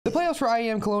Trials for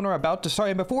IEM Cologne are about to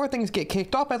start, and before things get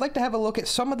kicked off, I'd like to have a look at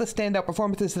some of the standout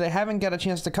performances that I haven't got a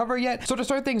chance to cover yet. So to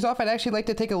start things off, I'd actually like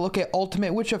to take a look at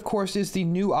Ultimate, which of course is the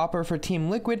new opera for Team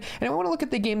Liquid, and I want to look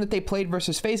at the game that they played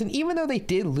versus FaZe, and even though they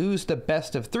did lose the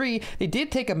best of 3, they did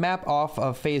take a map off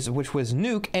of FaZe, which was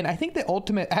Nuke, and I think that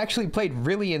Ultimate actually played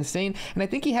really insane, and I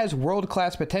think he has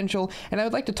world-class potential, and I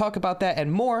would like to talk about that and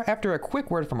more after a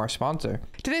quick word from our sponsor.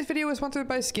 Today's video is sponsored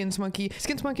by SkinsMonkey.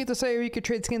 SkinsMonkey is a site where you can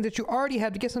trade skins that you already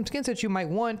have to get some skins that you might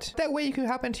want. That way you can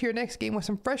hop into your next game with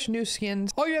some fresh new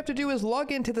skins. All you have to do is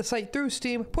log into the site through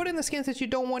Steam, put in the skins that you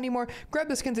don't want anymore, grab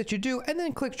the skins that you do, and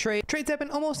then click trade. Trades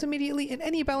happen almost immediately, and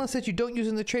any balance that you don't use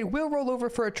in the trade will roll over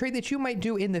for a trade that you might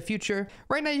do in the future.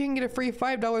 Right now you can get a free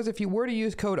 $5 if you were to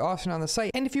use code Austin on the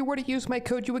site, and if you were to use my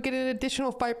code you would get an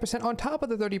additional 5% on top of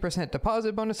the 30%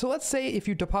 deposit bonus. So let's say if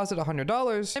you deposit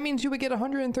 $100, that means you would get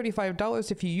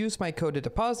 $135 if you use my code to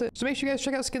deposit. So make sure you guys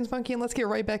check out SkinsMonkey, and let's get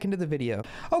right back into the video.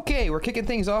 Okay, we're kicking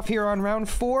things off here on round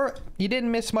 4. You didn't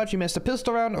miss much. You missed a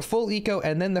pistol round, a full eco,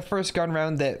 and then the first gun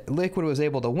round that Liquid was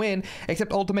able to win,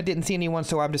 except Ultimate didn't see anyone,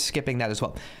 so I'm just skipping that as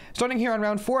well. Starting here on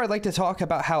round 4, I'd like to talk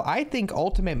about how I think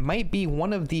Ultimate might be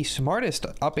one of the smartest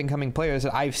up-and-coming players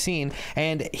that I've seen,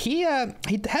 and he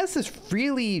has this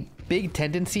really big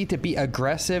tendency to be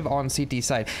aggressive on CT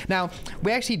side. Now,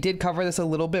 we actually did cover this a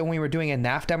little bit when we were doing a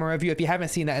NAF demo review. If you haven't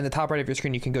seen that in the top right of your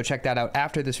screen, you can go check that out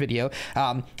after this video.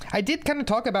 I did kind of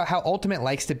talk about how Ultimate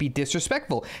likes to be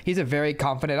disrespectful. He's a very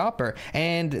confident opper,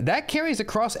 and that carries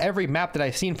across every map that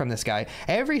I've seen from this guy.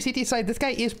 Every CT side, this guy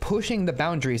is pushing the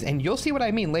boundaries, and you'll see what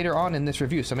I mean later on in this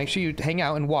review, so make sure you hang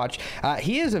out and watch.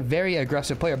 He is a very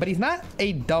aggressive player, but he's not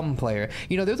a dumb player.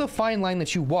 You know, there's a fine line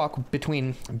that you walk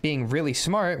between being really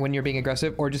smart when you're being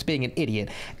aggressive or just being an idiot,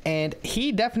 and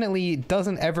he definitely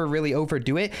doesn't ever really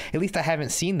overdo it. At least I haven't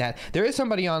seen that. There is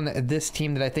somebody on this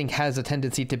team that I think has a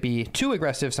tendency to be too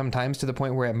aggressive sometimes, to the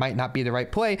point where it might not be the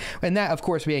right play, and that of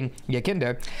course being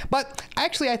Yakinder. But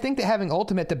actually I think that having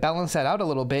Ultimate to balance that out a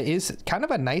little bit is kind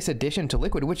of a nice addition to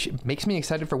Liquid, which makes me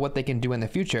excited for what they can do in the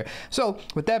future. So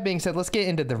with that being said, let's get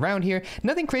into the round here.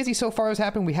 Nothing crazy so far has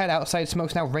happened. We had outside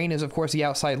smokes. Now Rain is of course the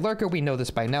outside lurker. We know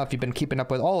this by now if you've been keeping up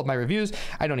with all of my reviews.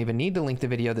 I don't even need to link the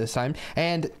video this time.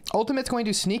 And Ultimate's going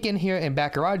to sneak in here in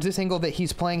back garage. This angle that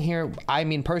he's playing here, I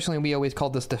mean personally we always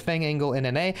called this the Feng angle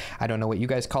in NA. I don't know what you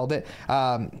guys called it.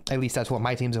 At least that's what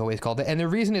my teams always called it. And the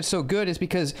reason it's so good is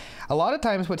because a lot of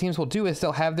times what teams will do is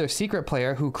they'll have their secret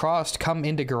player who crossed come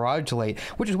into garage late,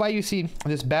 which is why you see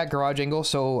this back garage angle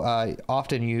so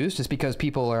often used, is because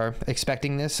people are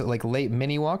expecting this like late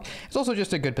mini walk. It's also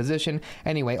just a good position.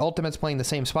 Anyway, Ultimate's playing the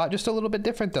same spot, just a little bit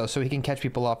different though, so he can catch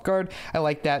people off guard. I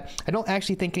like that. I don't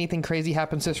actually think anything crazy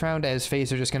happens this round, as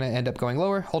FaZe are just going to end up going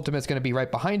lower. Ultimate's going to be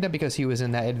right behind him because he was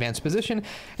in that advanced position,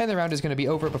 and the round is going to be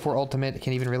over before Ultimate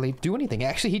can even really do anything.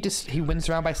 Actually, he wins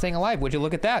the round by staying alive. Would you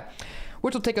look at that?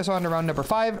 Which will take us on to round number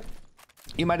 5.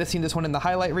 You might have seen this one in the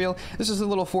highlight reel. This is a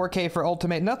little 4K for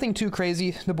Ultimate. Nothing too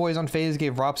crazy. The boys on FaZe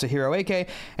gave Rops a hero AK,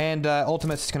 and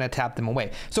Ultimate's just going to tap them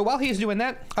away. So while he's doing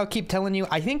that, I'll keep telling you,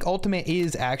 I think Ultimate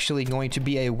is actually going to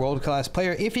be a world-class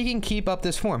player if he can keep up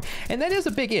this form. And that is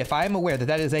a big if. I am aware that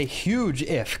that is a huge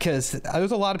if, because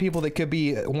there's a lot of people that could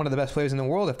be one of the best players in the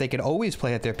world if they could always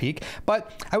play at their peak.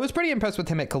 But I was pretty impressed with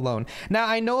him at Cologne. Now,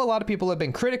 I know a lot of people have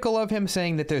been critical of him,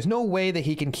 saying that there's no way that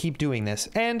he can keep doing this.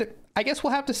 And I guess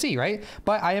we'll have to see, right?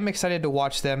 But I am excited to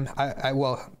watch them.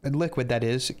 Well, Liquid, that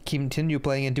is, continue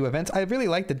playing into events. I really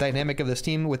like the dynamic of this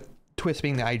team with Twist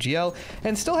being the IGL,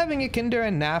 and still having Yakinder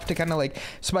and Naf to kind of like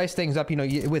spice things up, you know,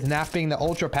 with Naf being the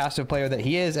ultra passive player that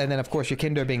he is, and then of course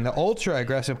Yakinder being the ultra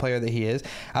aggressive player that he is.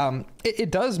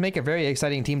 It does make a very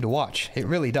exciting team to watch. It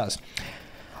really does.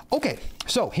 Okay,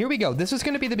 so here we go. This is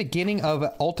going to be the beginning of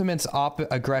Ultimate's op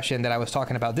aggression that I was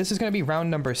talking about. This is going to be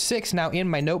round number 6. Now in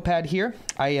my notepad here,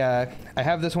 I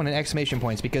have this one in exclamation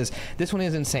points because this one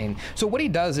is insane. So what he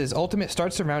does is Ultimate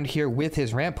starts the round here with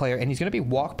his ramp player, and he's going to be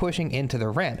walk pushing into the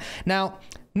ramp. Now,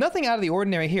 nothing out of the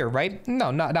ordinary here, right? No,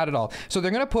 not at all. So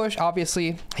they're going to push.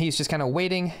 Obviously, he's just kind of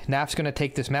waiting. Naf's going to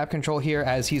take this map control here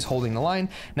as he's holding the line.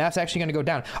 Naf's actually going to go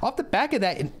down. Off the back of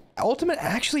that, Ultimate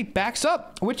actually backs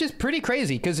up, which is pretty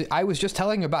crazy because I was just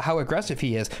telling you about how aggressive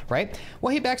he is, right?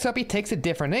 Well, he backs up, he takes a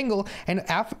different angle, and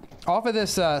off of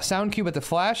this sound cube at the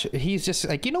flash, he's just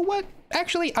like, you know what?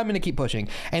 Actually, I'm going to keep pushing.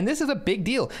 And this is a big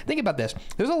deal. Think about this.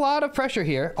 There's a lot of pressure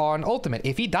here on Ultimate.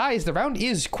 If he dies, the round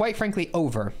is quite frankly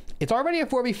over. It's already a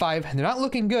 4v5. They're not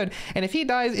looking good. And if he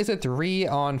dies, it's a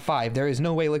 3-on-5. There is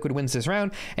no way Liquid wins this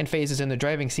round, and FaZe is in the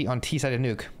driving seat on T side of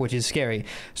Nuke, which is scary.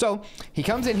 So he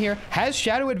comes in here, has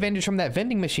shadow advantage from that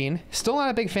vending machine. Still not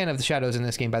a big fan of the shadows in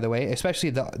this game, by the way, especially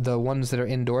the ones that are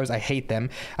indoors. I hate them.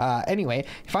 Anyway,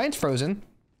 finds Frozen.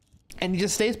 and he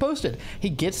just stays posted. He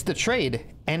gets the trade,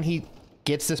 and he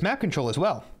gets this map control as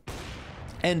well.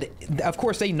 And of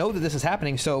course they know that this is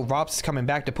happening, so Rops is coming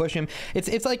back to push him.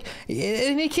 It's like,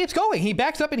 and he keeps going. He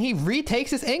backs up and he retakes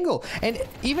this angle. And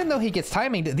even though he gets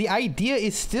timing, the idea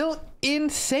is still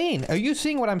insane. Are you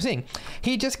seeing what I'm seeing?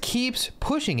 He just keeps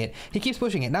pushing it. He keeps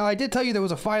pushing it. Now, I did tell you there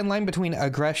was a fine line between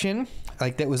aggression,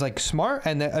 like that was like smart,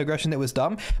 and the aggression that was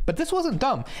dumb. But this wasn't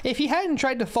dumb. If he hadn't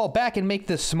tried to fall back and make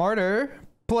the smarter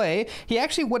play, he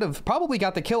actually would have probably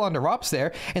got the kill onto Rops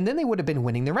there, and then they would have been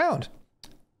winning the round.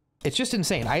 It's just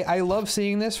insane. I love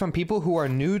seeing this from people who are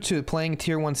new to playing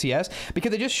tier 1 CS,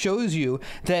 because it just shows you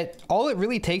that all it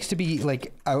really takes to be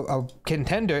like a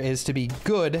contender is to be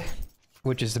good,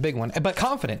 which is the big one, but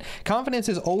confident. Confidence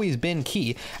has always been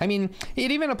key. I mean, it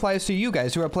even applies to you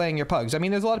guys who are playing your pugs. I mean,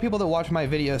 there's a lot of people that watch my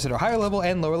videos that are higher level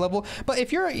and lower level, but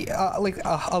if you're like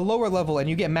a lower level and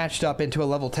you get matched up into a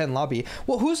level 10 lobby,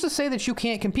 well, who's to say that you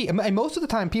can't compete? And most of the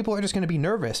time, people are just going to be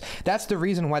nervous. That's the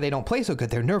reason why they don't play so good.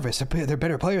 They're nervous. They're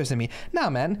better players than me. Nah,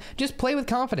 man, just play with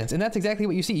confidence, and that's exactly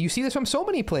what you see. You see this from so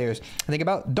many players. I think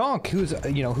about Donk, who's,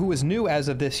 you know, who was new as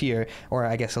of this year, or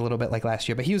I guess a little bit like last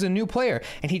year, but he was a new player,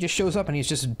 and he just shows up and he's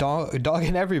just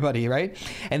dogging everybody, right?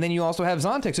 And then you also have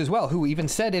Zontix as well, who even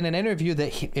said in an interview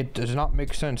that it does not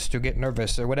make sense to get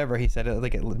nervous, or whatever he said.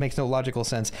 Like, it makes no logical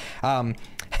sense.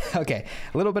 Okay,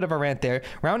 a little bit of a rant there.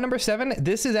 Round number 7,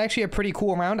 this is actually a pretty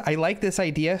cool round. I like this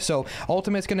idea. So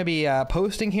Ultimate's going to be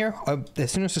posting here.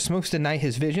 As soon as the smokes deny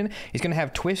his vision, he's going to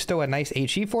have Twist throw a nice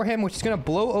HE for him, which is going to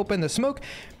blow open the smoke,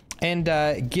 and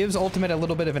gives Ultimate a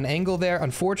little bit of an angle there.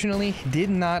 Unfortunately, did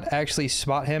not actually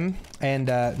spot him, and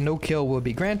no kill will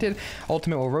be granted.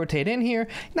 Ultimate will rotate in here.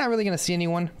 Not really going to see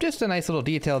anyone. Just a nice little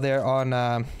detail there on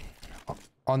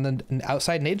the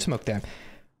outside nade smoke there.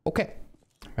 Okay,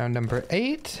 round number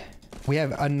 8. We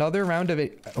have another round of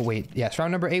it. Oh, wait, yes,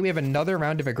 round number 8. We have another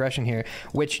round of aggression here,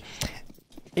 which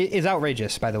is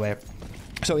outrageous, by the way.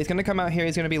 So he's going to come out here,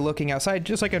 he's going to be looking outside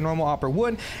just like a normal Opera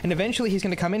would, and eventually he's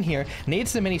going to come in here,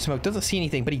 nades the mini smoke, doesn't see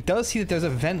anything, but he does see that there's a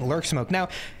vent lurk smoke. Now,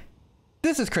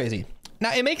 this is crazy.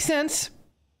 Now, it makes sense,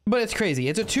 but it's crazy.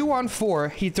 It's a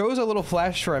 2-on-4. He throws a little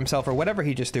flash for himself, or whatever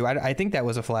he just threw. I think that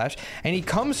was a flash. And he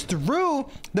comes through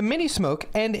the mini smoke,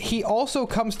 and he also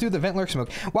comes through the vent lurk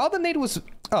smoke. While the nade was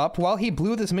up, while he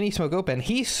blew this mini smoke open,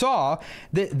 he saw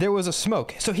that there was a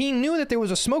smoke. So he knew that there was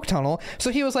a smoke tunnel,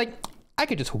 so he was like, I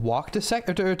could just walk to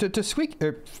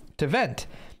vent,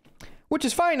 which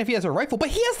is fine if he has a rifle, but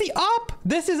he has the op.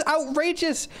 This is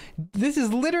outrageous. This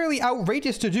is literally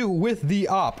outrageous to do with the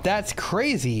op. That's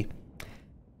crazy.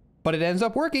 But it ends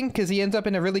up working because he ends up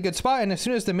in a really good spot, and as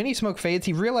soon as the mini smoke fades,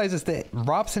 he realizes that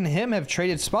Rops and him have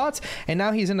traded spots, and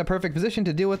now he's in the perfect position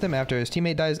to deal with him after his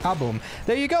teammate dies. Ah, boom.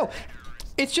 There you go.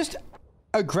 It's just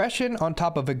aggression on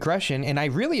top of aggression, and I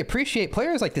really appreciate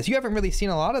players like this. You haven't really seen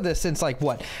a lot of this since, like,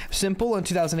 what, Simple in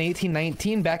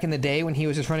 2018-19, back in the day when he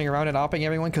was just running around and opping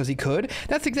everyone because he could.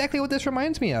 That's exactly what this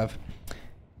reminds me of.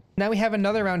 Now we have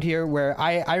another round here where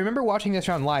I remember watching this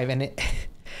round live, and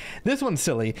this one's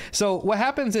silly. So what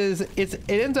happens is it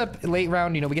ends up late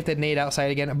round, you know, we get the nade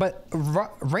outside again, but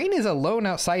Rain is alone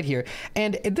outside here,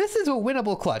 and this is a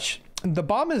winnable clutch. The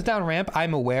bomb is down ramp,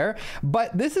 I'm aware,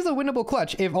 but this is a winnable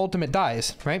clutch if Ultimate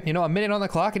dies, right? You know, a minute on the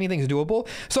clock, anything's doable.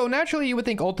 So naturally, you would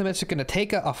think Ultimate's going to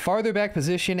take a farther back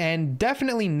position and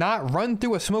definitely not run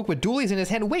through a smoke with dualies in his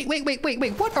hand. Wait,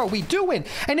 what are we doing?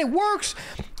 And it works!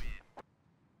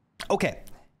 Okay.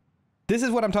 This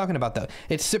is what I'm talking about, though.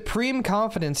 It's supreme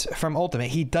confidence from Ultimate.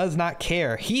 He does not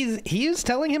care. He is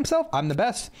telling himself, I'm the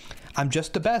best. I'm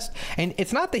just the best. And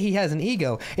it's not that he has an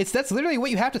ego. That's literally what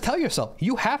you have to tell yourself.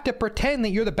 You have to pretend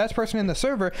that you're the best person in the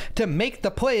server to make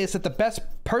the plays that the best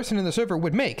person in the server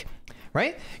would make,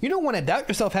 right? You don't want to doubt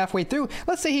yourself halfway through.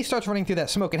 Let's say he starts running through that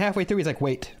smoke, and halfway through he's like,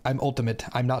 wait, I'm Ultimate.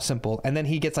 I'm not Simple. And then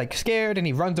he gets like scared and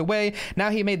he runs away. Now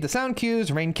he made the sound cues.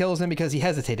 Rain kills him because he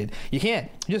hesitated. You can't.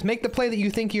 Just make the play that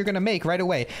you think you're going to make right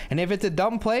away. And if it's a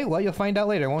dumb play, well, you'll find out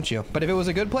later, won't you? But if it was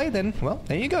a good play, then, well,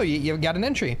 there you go. You got an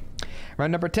entry.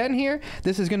 Round number 10 here.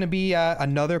 This is going to be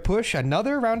another push,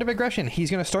 another round of aggression. He's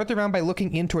going to start the round by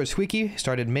looking in towards Squeaky.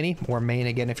 Started mini, or main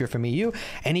again if you're from EU.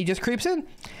 And he just creeps in.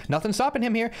 Nothing stopping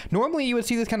him here. Normally you would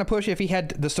see this kind of push if he had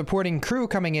the supporting crew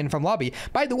coming in from lobby.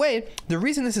 By the way, the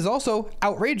reason this is also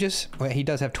outrageous, well, he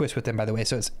does have Twist with him, by the way.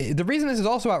 So the reason this is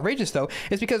also outrageous, though,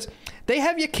 is because they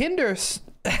have Yakinder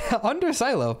under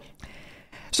Silo.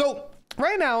 So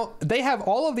right now, they have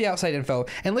all of the outside info,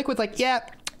 and Liquid's like, yeah,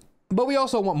 but we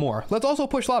also want more. Let's also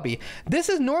push lobby. This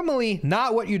is normally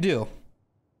not what you do.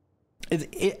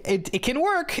 It can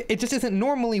work. It just isn't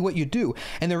normally what you do.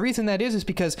 And the reason that is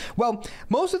because, well,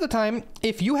 most of the time,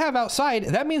 if you have outside,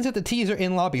 that means that the T's are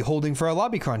in lobby holding for a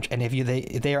lobby crunch. And if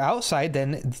they are outside,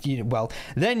 then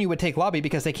you would take lobby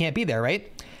because they can't be there,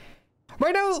 right?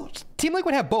 Right now, Team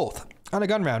Liquid have both on a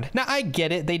gun round. Now, I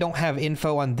get it. They don't have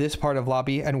info on this part of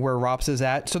lobby and where Rops is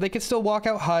at, so they could still walk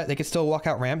out hut. They could still walk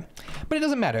out ramp, but it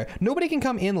doesn't matter. Nobody can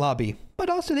come in lobby, but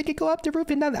also they could go up the roof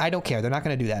and down. I don't care. They're not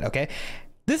going to do that, okay?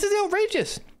 This is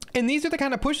outrageous. And these are the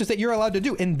kind of pushes that you're allowed to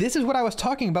do. And this is what I was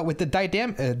talking about with the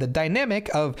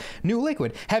dynamic of New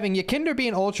Liquid. Having Yakinder be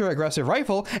an ultra-aggressive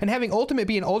rifle and having Ultimate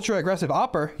be an ultra-aggressive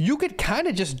opper, you could kind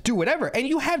of just do whatever. And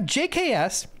you have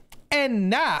JKS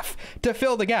and NAF to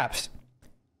fill the gaps.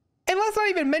 And let's not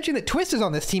even mention that Twist is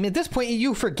on this team. At this point,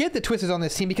 you forget that Twist is on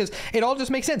this team because it all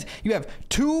just makes sense. You have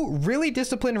two really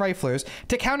disciplined riflers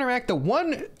to counteract the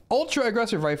one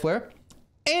ultra-aggressive rifler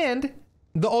and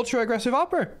the ultra-aggressive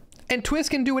opper. And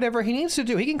Twist can do whatever he needs to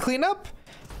do. He can clean up.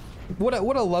 What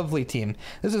a lovely team.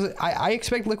 This is I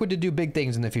expect Liquid to do big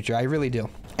things in the future. I really do.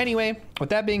 Anyway, with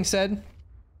that being said,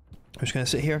 I'm just going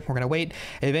to sit here. We're going to wait.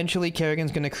 Eventually,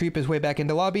 Kerrigan's going to creep his way back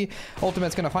into lobby.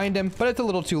 Ultimate's going to find him, but it's a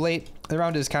little too late. The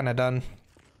round is kind of done.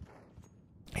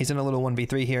 He's in a little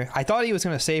 1v3 here. I thought he was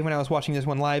going to save when I was watching this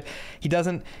one live. He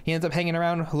doesn't. He ends up hanging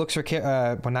around, looks for,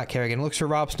 well, not Kerrigan, looks for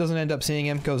Rops, doesn't end up seeing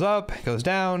him, goes up, goes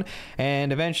down,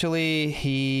 and eventually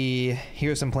he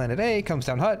hears him Planet A, comes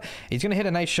down hut. He's going to hit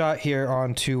a nice shot here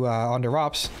onto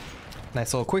Rops.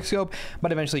 Nice little quick scope,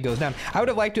 but eventually goes down. I would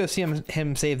have liked to have seen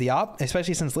him save the op,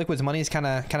 especially since Liquid's money is kind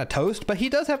of toast, but he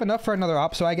does have enough for another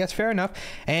op, so I guess fair enough.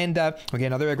 And we get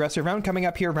another aggressive round coming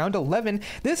up here, round 11.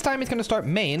 This time he's going to start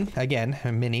main, again,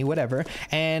 mini, whatever,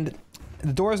 and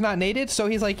the door is not naded, so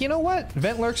he's like, you know what?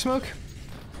 Vent lurk smoke?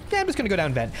 Yeah, I'm just going to go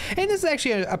down vent. And this is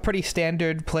actually a pretty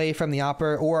standard play from the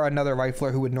opper or another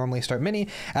rifler who would normally start mini.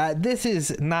 This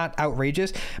is not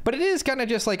outrageous, but it is kind of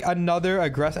just like another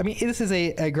aggressive. I mean, this is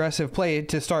a aggressive play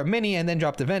to start mini and then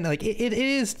drop the vent. Like it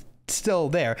is still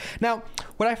there. Now,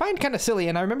 what I find kind of silly,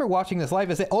 and I remember watching this live,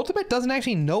 is that Ultimate doesn't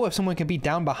actually know if someone can be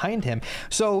down behind him.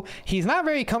 So he's not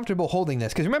very comfortable holding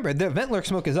this. Because remember, the vent lurk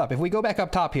smoke is up. If we go back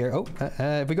up top here,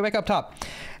 if we go back up top,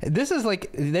 this is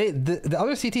like, the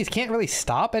other CTs can't really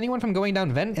stop anyone from going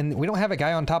down vent, and we don't have a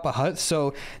guy on top of hut,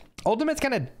 so Ultimate's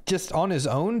kind of just on his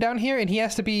own down here, and he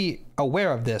has to be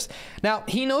aware of this. Now,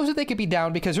 he knows that they could be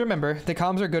down because, remember, the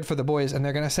comms are good for the boys, and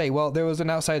they're going to say, well, there was an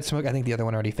outside smoke. I think the other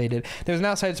one already faded. There's an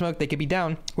outside smoke. They could be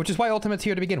down, which is why Ultimate's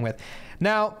here to begin with.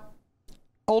 Now,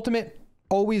 Ultimate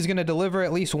always going to deliver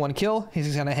at least one kill. He's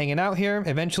just kind of hanging out here.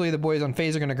 Eventually, the boys on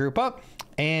phase are going to group up,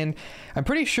 and I'm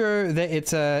pretty sure that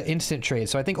it's a instant trade.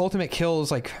 So I think Ultimate kills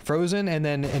like Frozen, and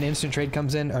then an instant trade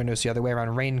comes in, or no, it's the other way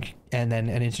around, Rain, and then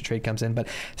an instant trade comes in. But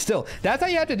still, that's how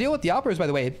you have to deal with the operas, by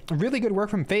the way. Really good work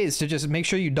from FaZe to just make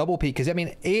sure you double peek, because I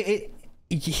mean,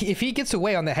 if he gets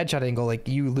away on the headshot angle, like,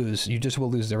 you lose. You just will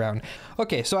lose the round.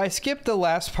 Okay, so I skipped the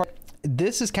last part.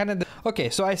 This is kind of the, okay,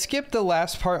 so I skipped the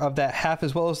last part of that half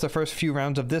as well as the first few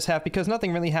rounds of this half because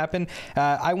nothing really happened.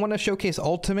 I want to showcase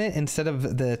Ultimate instead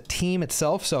of the team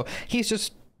itself, so he's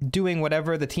just doing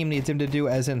whatever the team needs him to do,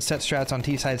 as in set strats on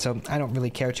T side, so I don't really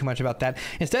care too much about that.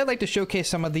 Instead, I'd like to showcase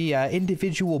some of the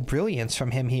individual brilliance from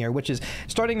him here, which is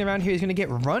starting the round here, he's going to get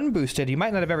run boosted. You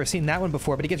might not have ever seen that one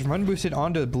before, but he gets run boosted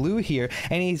onto blue here,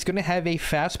 and he's going to have a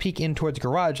fast peek in towards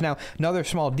garage. Now, another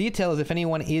small detail is if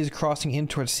anyone is crossing in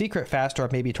towards secret fast, or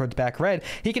maybe towards back red,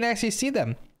 he can actually see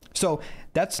them. So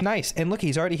that's nice. And look,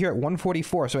 he's already here at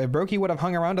 144. So if Brokey would have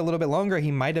hung around a little bit longer, he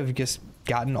might have just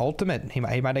gotten Ultimate. He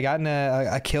might have gotten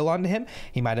a kill onto him.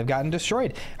 He might have gotten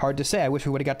destroyed. Hard to say. I wish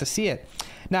we would have got to see it.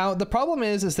 Now, the problem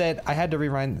is that I had to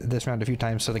rewind this round a few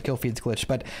times, so the kill feed's glitched.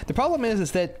 But the problem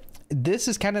is that this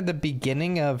is kind of the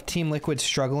beginning of Team Liquid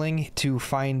struggling to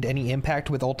find any impact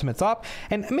with Ultimate's op.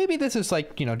 And maybe this is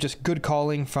like, you know, just good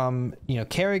calling from, you know,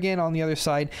 Kerrigan on the other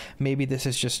side. Maybe this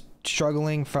is just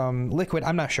struggling from Liquid.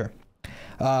 I'm not sure.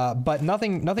 But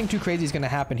nothing too crazy is going to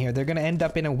happen here. They're going to end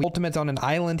up in a Ultimate's on an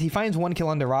island. He finds one kill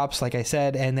under Rops, like I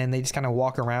said, and then they just kind of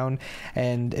walk around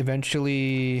and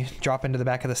eventually drop into the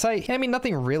back of the site. I mean,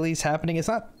 nothing really is happening. It's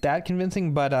not that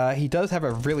convincing, but he does have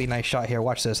a really nice shot here.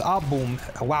 Watch this. Ah, boom.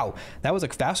 Wow. That was a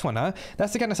fast one, huh?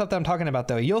 That's the kind of stuff that I'm talking about,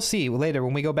 though. You'll see later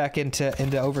when we go back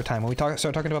into overtime. When we start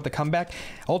talking about the comeback,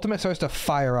 Ultimate starts to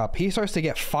fire up. He starts to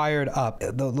get fired up.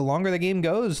 The longer the game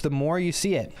goes, the more you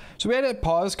see it. So we had a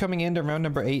pause coming into round number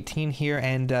number 18 here,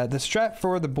 and the strat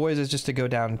for the boys is just to go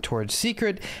down towards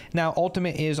Secret. Now,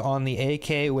 Ultimate is on the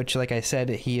AK, which, like I said,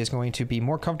 he is going to be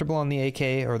more comfortable on the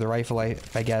AK, or the rifle, I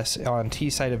guess, on T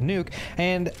side of Nuke,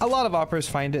 and a lot of operas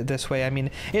find it this way. I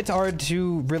mean, it's hard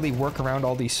to really work around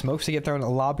all these smokes to get thrown in the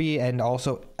lobby, and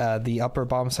also the upper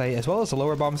bomb site, as well as the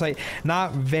lower bomb site.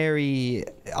 Not very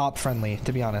op-friendly,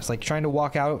 to be honest. Like, trying to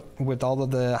walk out with all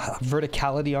of the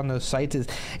verticality on those sites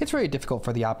it's very difficult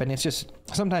for the op, and it's just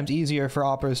sometimes easier for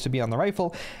operas to be on the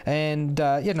rifle. And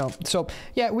you know, so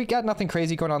yeah, we got nothing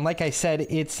crazy going on. Like I said,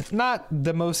 it's not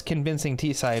the most convincing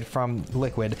T side from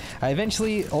Liquid.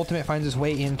 Eventually Ultimate finds his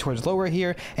way in towards lower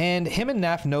here, and him and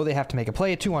Naf know they have to make a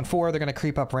play. 2-on-4, they're going to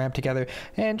creep up ramp together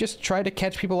and just try to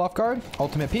catch people off guard.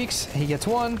 Ultimate peeks, he gets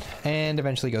one and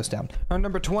eventually goes down. Round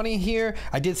number 20 here,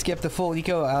 I did skip the full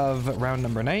eco of round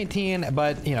number 19,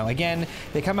 but you know, again,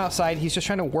 they come outside, he's just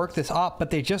trying to work this op,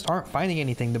 but they just aren't finding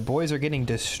anything. The boys are getting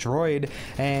destroyed,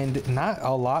 and not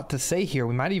a lot to say here.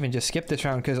 We might even just skip this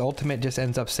round because Ultimate just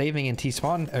ends up saving in T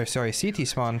spawn, or sorry, CT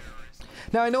spawn.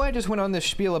 Now, I know I just went on this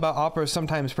spiel about operas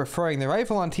sometimes preferring the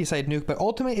rifle on T-side Nuke, but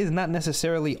Ultimate is not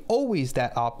necessarily always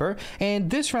that opper,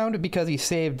 and this round, because he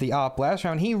saved the op last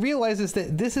round, he realizes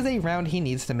that this is a round he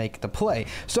needs to make the play.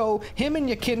 So him and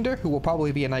Yakinder, who will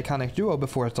probably be an iconic duo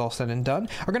before it's all said and done,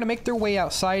 are going to make their way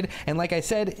outside, and like I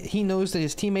said, he knows that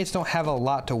his teammates don't have a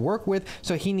lot to work with,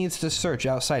 so he needs to search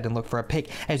outside and look for a pick.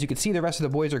 As you can see, the rest of the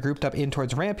boys are grouped up in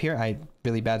towards ramp here.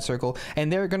 Really bad circle,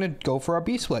 and they're going to go for a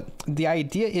B split. The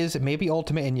idea is maybe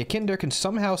Ultimate and Yakinder can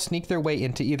somehow sneak their way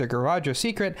into either garage or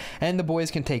Secret, and the boys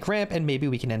can take ramp, and maybe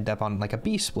we can end up on like a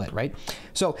B split, right?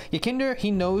 So Yakinder, he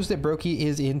knows that Brokey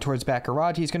is in towards back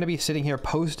garage. He's going to be sitting here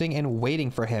posting and waiting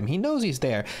for him. He knows he's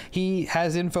there. He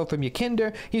has info from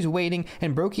Yakinder. He's waiting,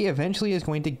 and Brokey eventually is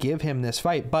going to give him this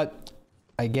fight. But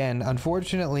again,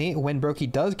 unfortunately, when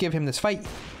Brokey does give him this fight,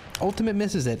 Ultimate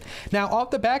misses it. Now,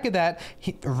 off the back of that,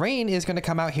 Rain is going to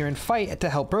come out here and fight to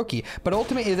help Brokey, but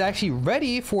Ultimate is actually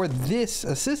ready for this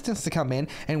assistance to come in,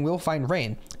 and we'll find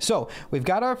Rain. So we've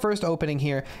got our first opening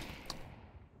here.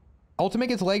 Ultimate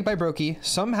gets legged by Brokey.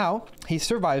 Somehow he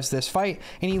survives this fight,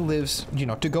 and he lives, you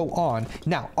know, to go on.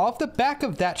 Now, off the back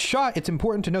of that shot, it's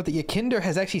important to note that Yakinder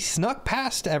has actually snuck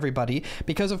past everybody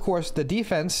because, of course, the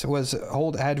defense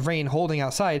had Rain holding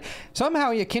outside.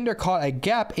 Somehow Yakinder caught a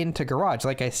gap into garage.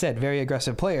 Like I said, very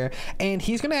aggressive player, and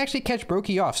he's going to actually catch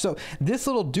Brokey off. So this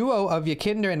little duo of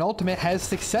Yakinder and Ultimate has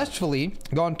successfully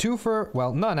gone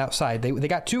none outside. They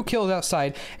got 2 kills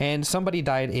outside, and somebody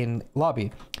died in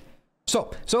lobby.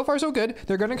 So far so good.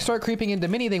 They're going to start creeping into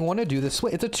mini. They want to do the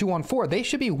split. It's a 2-on-4. They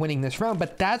should be winning this round,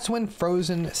 but that's when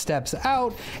Frozen steps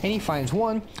out and he finds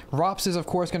one. Rops is, of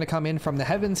course, going to come in from the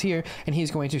heavens here, and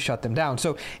he's going to shut them down.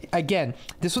 So again,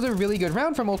 this was a really good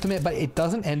round from Ultimate, but it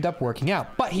doesn't end up working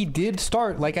out. But he did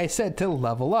start, like I said, to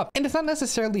level up. And it's not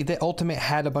necessarily that Ultimate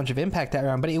had a bunch of impact that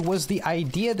round, but it was the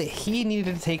idea that he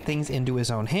needed to take things into his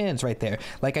own hands right there.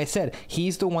 Like I said,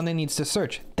 he's the one that needs to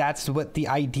search. That's what the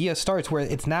idea starts, where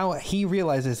it's now he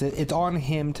realizes that it's on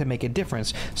him to make a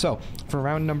difference. So for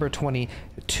round number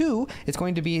 22, it's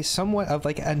going to be somewhat of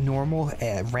like a normal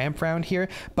ramp round here,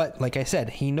 but like I said,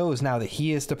 he knows now that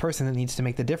he is the person that needs to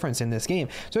make the difference in this game.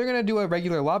 So we're going to do a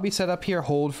regular lobby setup here,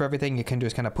 hold for everything. You can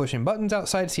just kind of pushing buttons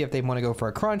outside, see if they want to go for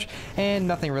a crunch, and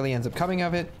nothing really ends up coming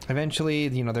of it. Eventually,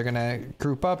 you know, they're going to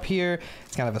group up here.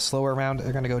 It's kind of a slower round.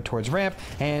 They're going to go towards ramp,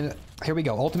 and here we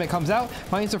go. Ultimate comes out,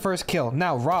 finds the first kill.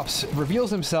 Now Rops reveals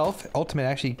himself. Ultimate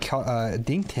actually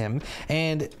dinked him,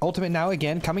 and Ultimate now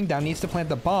again coming down, needs to plant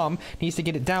the bomb, needs to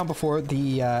get it down before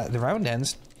the round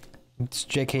ends. It's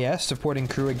JKS supporting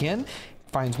crew again,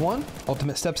 finds one.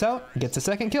 Ultimate steps out, gets a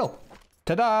second kill.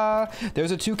 Ta-da!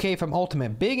 There's a 2K from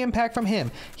Ultimate. Big impact from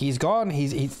him. He's gone.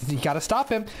 He's got to stop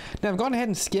him. Now, I've gone ahead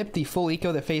and skipped the full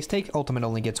eco that FaZe takes. Ultimate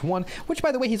only gets 1, which,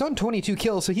 by the way, he's on 22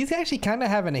 kills, so he's actually kind of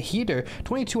having a heater.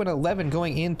 22 and 11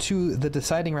 going into the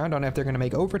deciding round on if they're going to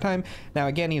make overtime. Now,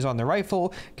 again, he's on the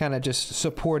rifle, kind of just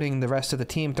supporting the rest of the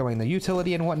team, throwing the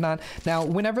utility and whatnot. Now,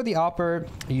 whenever the opper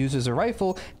uses a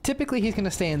rifle, typically he's going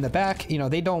to stay in the back. You know,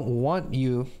 they don't want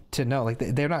you to know, like,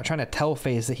 they're not trying to tell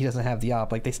FaZe that he doesn't have the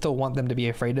op. Like, they still want them to be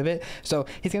afraid of it. So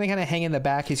he's going to kind of hang in the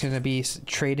back. He's going to be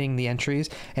trading the entries,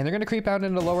 and they're going to creep out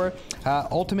into lower.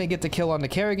 Ultimate gets a kill on the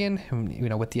Kerrigan, you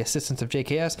know, with the assistance of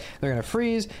JKS. They're going to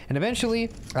freeze, and eventually,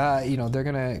 you know, they're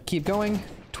going to keep going.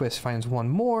 Twist finds one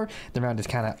more. The round is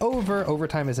kind of over.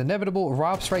 Overtime is inevitable.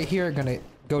 Rops right here are going to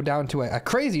go down to a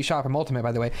crazy shot from Ultimate,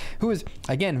 by the way, who is,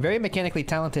 again, very mechanically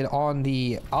talented on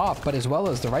the op, but as well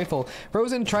as the rifle.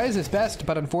 Frozen tries his best,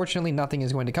 but unfortunately nothing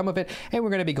is going to come of it, and we're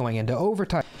going to be going into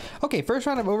overtime. Okay, first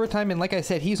round of overtime, and like I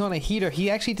said, he's on a heater. He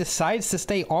actually decides to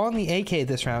stay on the AK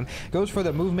this round, goes for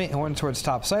the movement and went towards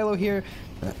top silo here.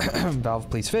 Valve,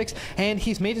 please fix. And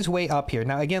he's made his way up here.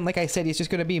 Now, again, like I said, he's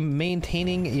just going to be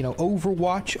maintaining, you know,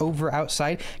 overwatch over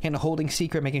outside, kind of holding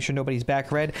secret, making sure nobody's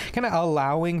back red, kind of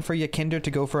allowing for Yekindar to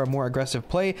go for a more aggressive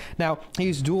play. Now,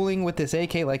 he's dueling with this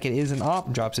AK like it is an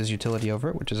op, drops his utility over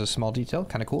it, which is a small detail,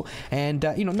 kind of cool. And,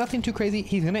 you know, nothing too crazy.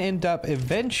 He's going to end up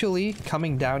eventually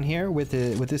coming down here with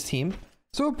his team.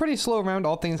 So a pretty slow round,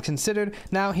 all things considered.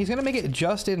 Now, he's going to make it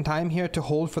just in time here to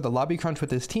hold for the lobby crunch with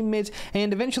his teammates,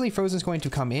 and eventually Frozen's going to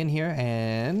come in here,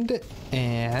 and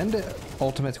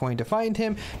Ultimate's going to find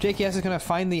him. JKS is going to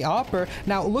find the opper.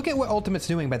 Now, look at what Ultimate's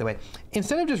doing, by the way.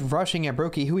 Instead of just rushing at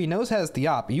Brokey, who he knows has the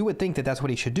op, you would think that that's what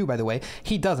he should do, by the way.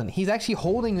 He doesn't. He's actually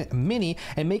holding Mini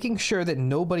and making sure that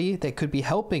nobody that could be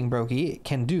helping Brokey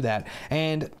can do that.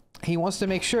 And he wants to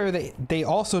make sure that they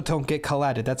also don't get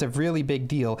collided. That's a really big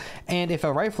deal. And if a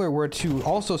rifler were to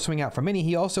also swing out for Mini,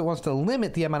 he also wants to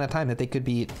limit the amount of time that they could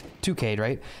be 2K'd,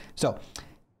 right? So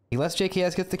he lets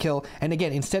JKS get the kill, and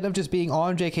again, instead of just being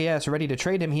on JKS ready to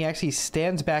trade him, he actually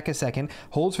stands back a second,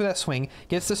 holds for that swing,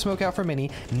 gets the smoke out for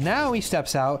Mini. Now he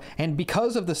steps out, and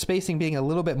because of the spacing being a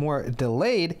little bit more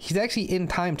delayed, he's actually in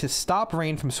time to stop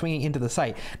Rain from swinging into the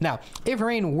site. Now, if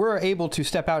Rain were able to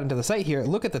step out into the site here,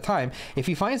 look at the time. If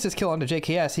he finds this kill onto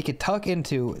JKS, he could tuck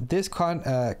into this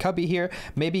cubby here,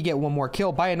 maybe get one more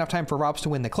kill, buy enough time for Robs to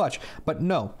win the clutch. But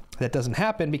no, that doesn't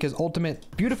happen because Ultimate,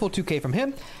 beautiful 2K from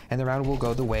him, and the round will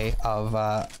go the way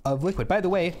of Liquid. By the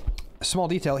way, small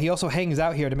detail, he also hangs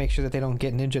out here to make sure that they don't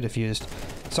get ninja diffused.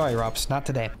 Sorry, Rops, not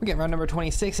today. We get round number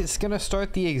 26. It's gonna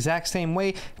start the exact same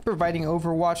way, providing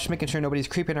overwatch, making sure nobody's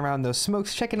creeping around those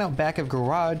smokes, checking out back of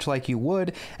garage like you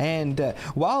would. And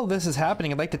while this is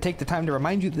happening, I'd like to take the time to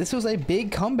remind you this was a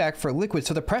big comeback for Liquid.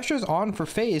 So the pressure's on for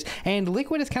FaZe, and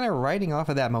Liquid is kind of riding off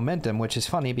of that momentum, which is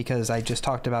funny because I just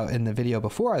talked about in the video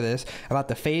before this about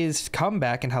the FaZe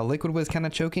comeback and how Liquid was kind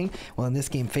of choking. Well, in this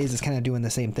game, FaZe is kind of doing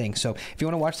the same thing. So if you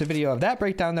want to watch the video of that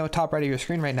breakdown, though, top right of your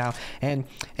screen right now. And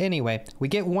anyway, we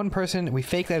get one person, we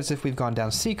fake that as if we've gone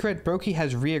down secret. Brokey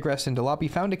has re-aggressed into lobby,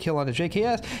 found a kill onto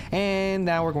JKS, and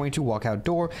now we're going to walk out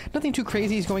door. Nothing too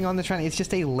crazy is going on this round. It's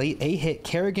just a late A hit.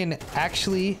 Kerrigan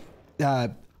actually,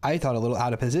 I thought a little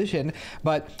out of position,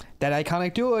 but that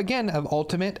iconic duo again of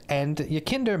Ultimate and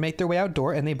Yekindar make their way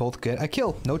outdoor, and they both get a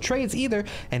kill. No trades either,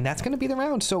 and that's going to be the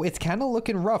round. So it's kind of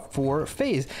looking rough for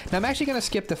FaZe. Now I'm actually going to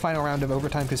skip the final round of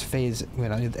overtime because FaZe, you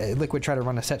know, Liquid try to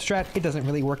run a set strat. It doesn't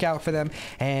really work out for them,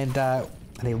 and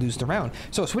they lose the round.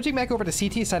 So switching back over to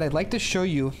CT side, I'd like to show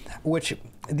you which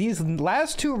these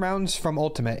last two rounds from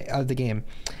Ultimate of the game,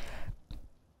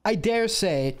 I dare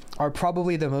say, are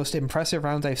probably the most impressive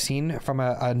rounds I've seen from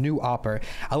a new opper.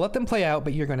 I'll let them play out,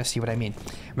 but you're going to see what I mean.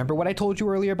 Remember what I told you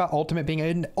earlier about Ultimate being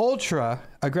an ultra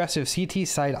aggressive CT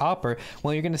side opper?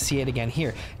 Well, you're going to see it again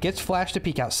here. Gets flashed to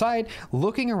peek outside,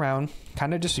 looking around,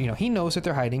 kind of just, you know, he knows that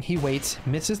they're hiding. He waits,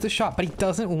 misses the shot, but he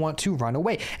doesn't want to run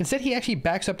away. Instead, he actually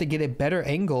backs up to get a better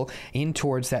angle in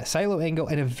towards that silo angle,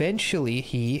 and eventually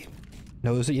he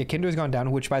knows that Yekindar's gone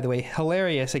down, which, by the way,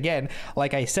 hilarious. Again,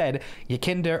 like I said,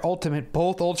 Yekindar, Ultimate,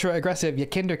 both ultra aggressive.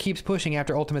 Yekindar keeps pushing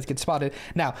after Ultimates get spotted.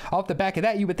 Now, off the back of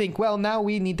that, you would think, well, now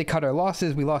we need to cut our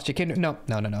losses. We lost Yekindar.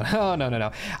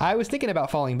 No. I was thinking about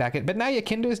falling back, but now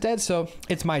Yekindar's dead, so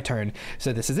it's my turn.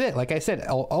 So this is it. Like I said,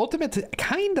 Ultimate's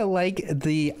kind of like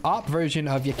the op version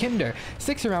of Yekindar.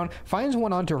 Sticks around, finds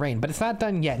one onto Rain, but it's not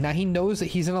done yet. Now he knows that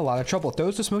he's in a lot of trouble.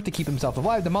 Throws the smoke to keep himself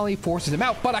alive. The molly forces him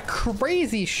out, but a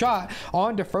crazy shot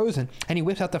onto Frozen, and he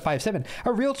whips out the 5-7.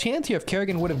 A real chance here if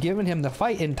Kerrigan would have given him the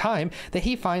fight in time that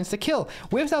he finds the kill.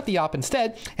 Whips out the op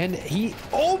instead, and he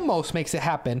almost makes it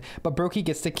happen, but Brokey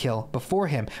gets the kill before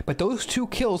him. But those two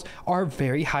kills are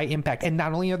very high impact, and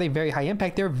not only are they very high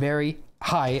impact, they're very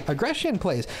high aggression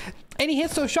plays. And he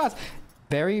hits those shots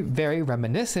very, very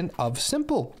reminiscent of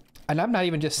Simple. And I'm not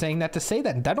even just saying that to say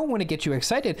that. I don't want to get you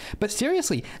excited, but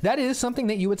seriously, that is something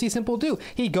that you would see Simple do.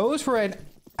 He goes for an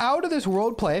out of this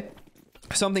world play,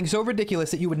 something so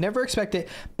ridiculous that you would never expect it,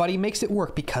 but he makes it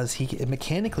work because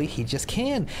mechanically he just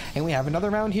can. And we have another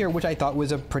round here, which I thought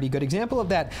was a pretty good example of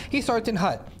that. He starts in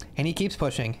hut and he keeps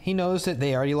pushing. He knows that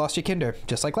they already lost Yekindar,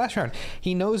 just like last round.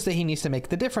 He knows that he needs to make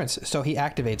the difference, so he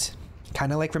activates.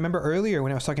 Kind of like, remember earlier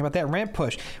when I was talking about that ramp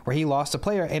push where he lost a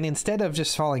player, and instead of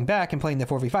just falling back and playing the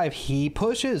 4v5, he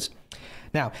pushes.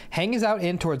 Now, hangs out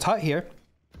in towards hut here.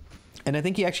 And I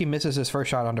think he actually misses his first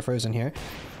shot onto Frozen here.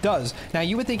 Does. Now,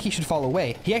 you would think he should fall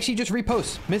away. He actually just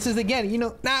reposts. Misses again. You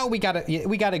know, now we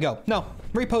gotta go. No.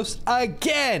 Repost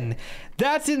again.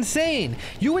 That's insane.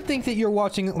 You would think that you're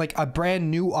watching like a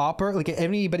brand new Opper, like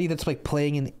anybody that's like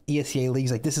playing in ESEA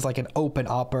leagues, like this is like an open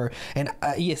Opper, an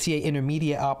ESEA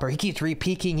intermediate Opper. He keeps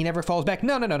repeaking. He never falls back.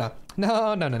 No.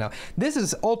 This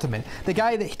is Ultimate. The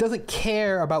guy that doesn't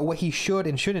care about what he should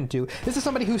and shouldn't do. This is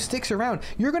somebody who sticks around.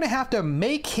 You're going to have to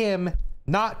make him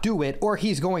not do it, or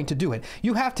he's going to do it.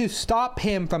 You have to stop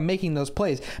him from making those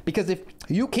plays, because if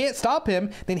you can't stop him,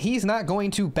 then he's not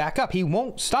going to back up. He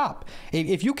won't stop.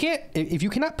 If you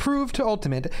cannot prove to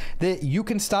Ultimate that you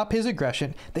can stop his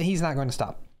aggression, then he's not going to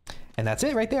stop. And that's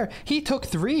it right there. He took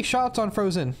 3 shots on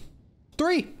Frozen.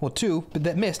 3, well 2, but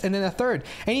that missed, and then a third,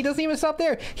 and he doesn't even stop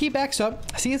there. He backs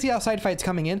up, sees the outside fights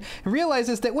coming in, and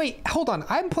realizes that, wait, hold on,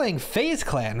 I'm playing FaZe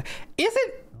Clan.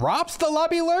 Isn't Rops the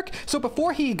lobby lurk? So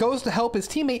before he goes to help his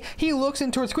teammate, he looks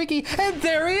in towards Squeaky, and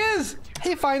there he is!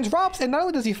 He finds Rops, and not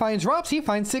only does he find Rops, he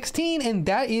finds 16, and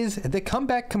that is the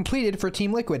comeback completed for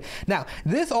Team Liquid. Now,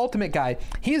 this Ultimate guy,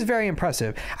 he is very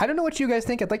impressive. I don't know what you guys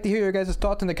think. I'd like to hear your guys'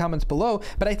 thoughts in the comments below,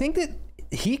 but I think that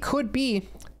he could be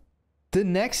the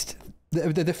next...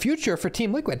 The future for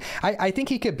Team Liquid. I think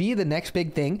he could be the next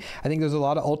big thing. I think there's a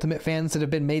lot of Ultimate fans that have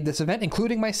been made this event,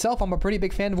 including myself. I'm a pretty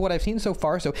big fan of what I've seen so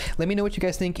far, so let me know what you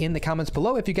guys think in the comments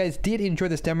below. If you guys did enjoy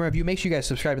this demo review, make sure you guys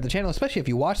subscribe to the channel, especially if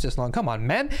you watched this long. Come on,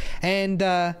 man. And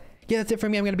yeah, that's it for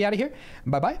me. I'm going to be out of here.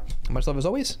 Bye-bye. Much love as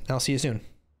always, and I'll see you soon.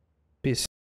 Peace.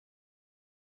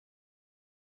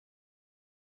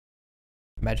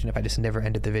 Imagine if I just never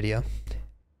ended the video.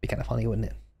 Be kind of funny, wouldn't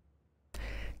it?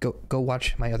 Go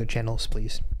watch my other channels,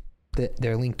 please.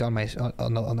 They're linked on my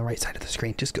on the right side of the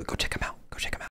screen. Just go check them out. Go check them out.